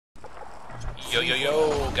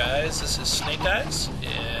Yo, guys, this is Snake Eyes,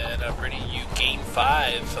 and I'm bringing you Game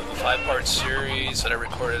 5 of a 5-part series that I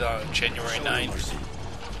recorded on January 9th.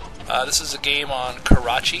 This is a game on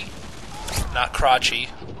Karachi, not Karachi.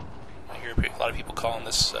 I hear a lot of people calling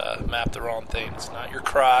this map the wrong thing. It's not your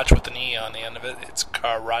crotch with an E on the end of it, it's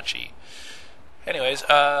Karachi. Anyways,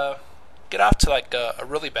 get off to like a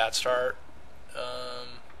really bad start.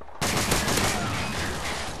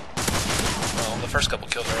 Well, the first couple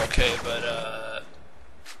kills are okay, but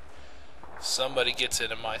somebody gets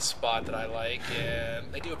into my spot that I like,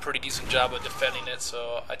 and they do a pretty decent job of defending it,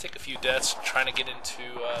 so I take a few deaths trying to get into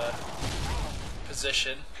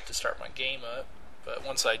position to start my game up, but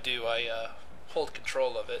once I do, I hold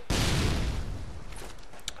control of it,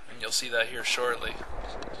 and you'll see that here shortly.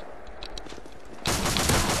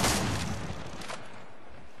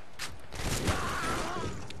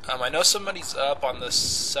 I know somebody's up on the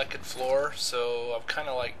second floor, so I'm kind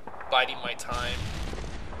of like biding my time,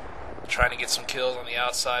 trying to get some kills on the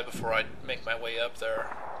outside before I make my way up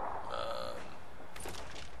there.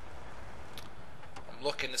 I'm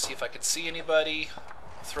looking to see if I can see anybody,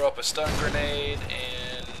 throw up a stun grenade,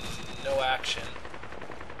 and no action.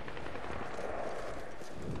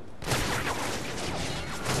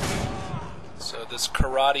 So this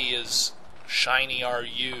karate is shiny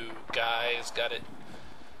RU, guys, got it.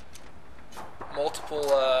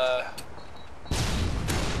 Multiple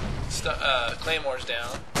claymores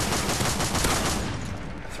down.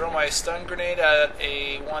 Throw my stun grenade at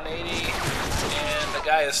a 180, and the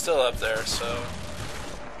guy is still up there, so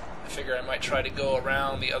I figure I might try to go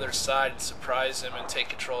around the other side and surprise him and take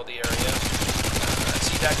control of the area. I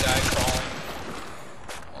see that guy crawling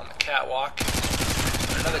on the catwalk.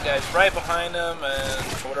 Another guy's right behind him, and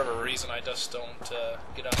for whatever reason I just don't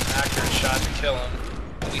get an accurate shot to kill him.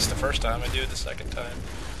 At least the first time. I do it the second time.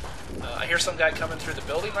 I hear some guy coming through the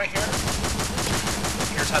building right here.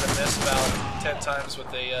 Here's how to miss about 10 times with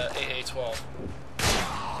the AA-12.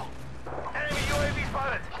 Enemy UAV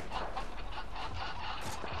spotted.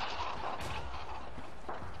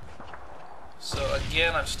 So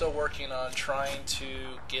again, I'm still working on trying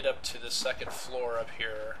to get up to the second floor up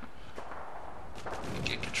here and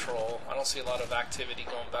get control. I don't see a lot of activity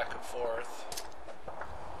going back and forth.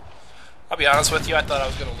 I'll be honest with you, I thought I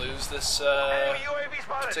was going to lose this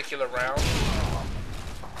particular round,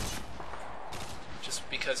 just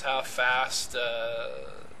because how fast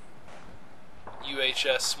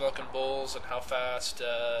UHS Smoking Bulls and how fast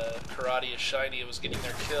Karate is Shiny was getting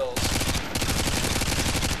their kills.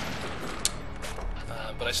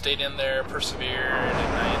 But I stayed in there, persevered,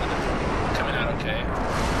 and I ended up coming out okay.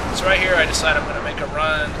 So right here I decide I'm going to make a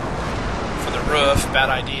run for the roof. Bad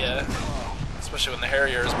idea. Especially when the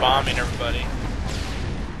Harrier is bombing everybody.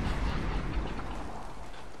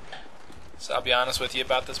 So I'll be honest with you,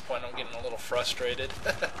 about this point I'm getting a little frustrated.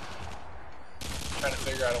 Trying to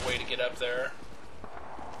figure out a way to get up there.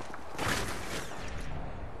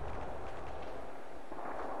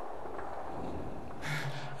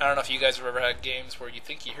 I don't know if you guys have ever had games where you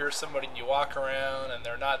think you hear somebody and you walk around and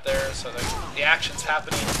they're not there, so the action's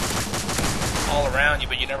happening all around you,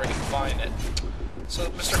 but you never can find it. So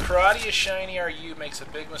Mr. Karate is Shiny RU makes a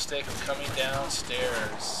big mistake of coming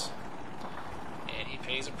downstairs, and he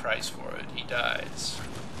pays a price for it. He dies.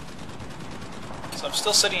 So I'm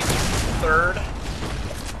still sitting third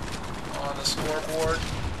on the scoreboard,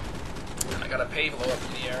 and I got a Pavlo up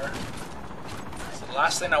in the air. So the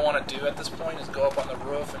last thing I want to do at this point is go up on the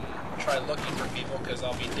roof and try looking for people, because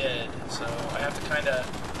I'll be dead. So I have to kind of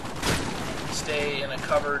stay in a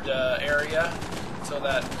covered area until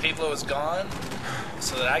that Pavlo is gone,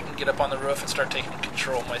 so that I can get up on the roof and start taking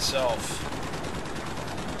control myself.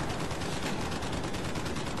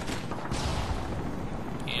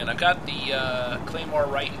 And I've got the claymore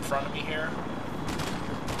right in front of me here,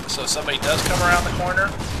 so if somebody does come around the corner,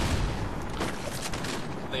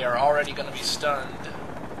 they are already going to be stunned.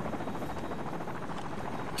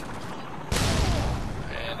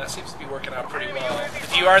 And that seems to be working out pretty well.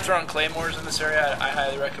 If you are throwing claymores in this area, I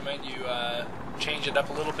highly recommend you change it up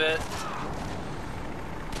a little bit.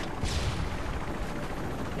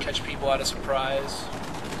 Catch people at a surprise.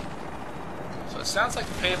 So it sounds like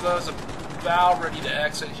the Pavlo is about ready to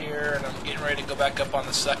exit here, and I'm getting ready to go back up on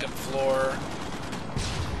the second floor.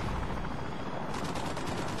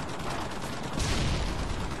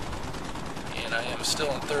 And I am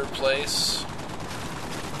still in third place.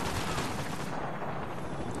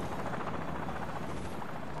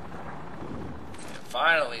 And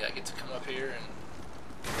finally I get to come up here and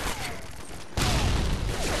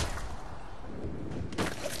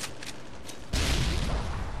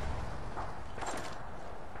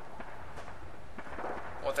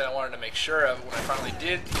thing I wanted to make sure of when I finally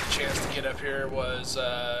did get a chance to get up here was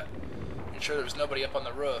ensure there was nobody up on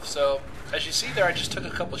the roof. So, as you see there, I just took a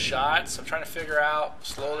couple shots. I'm trying to figure out,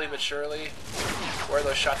 slowly but surely, where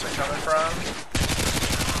those shots are coming from.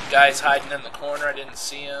 The guy's hiding in the corner. I didn't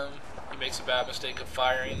see him. He makes a bad mistake of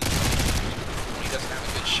firing. He doesn't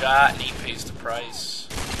have a good shot, and he pays the price.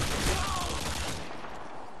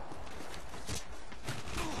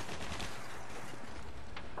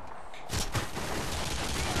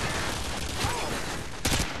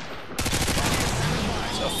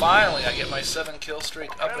 So finally, I get my 7-kill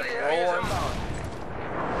streak up and rolling.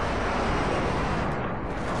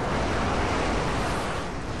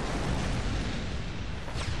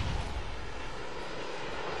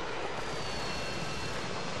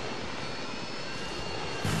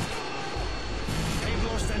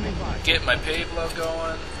 Get my Pablo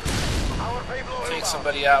going. Take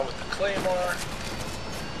somebody out with the claymore.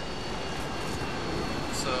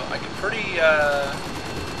 So I can pretty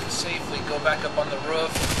safely go back up on the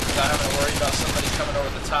roof without having to worry about somebody coming over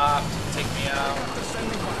the top to take me out.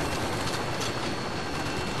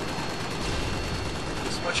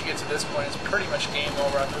 So once you get to this point, it's pretty much game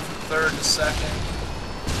over. I moved from 3rd to 2nd.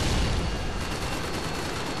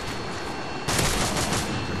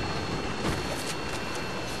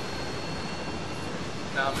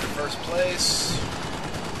 Now I'm in 1st place.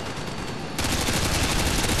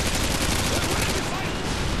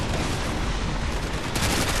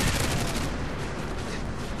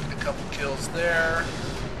 A couple kills there.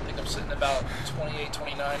 I think I'm sitting about 28,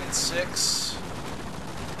 29, and 6.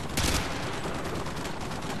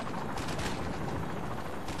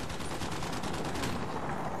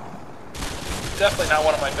 Definitely not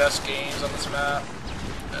one of my best games on this map.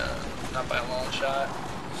 Not by a long shot.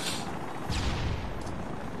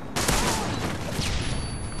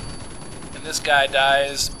 And this guy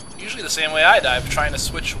dies usually the same way I die, trying to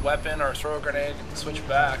switch weapon or throw a grenade and switch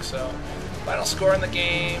back. So final score in the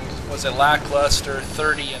game was a lackluster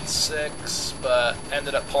 30-6, but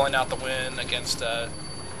ended up pulling out the win against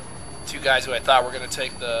 2 guys who I thought were going to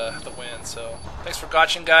take the win. So thanks for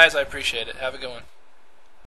watching, guys. I appreciate it. Have a good one.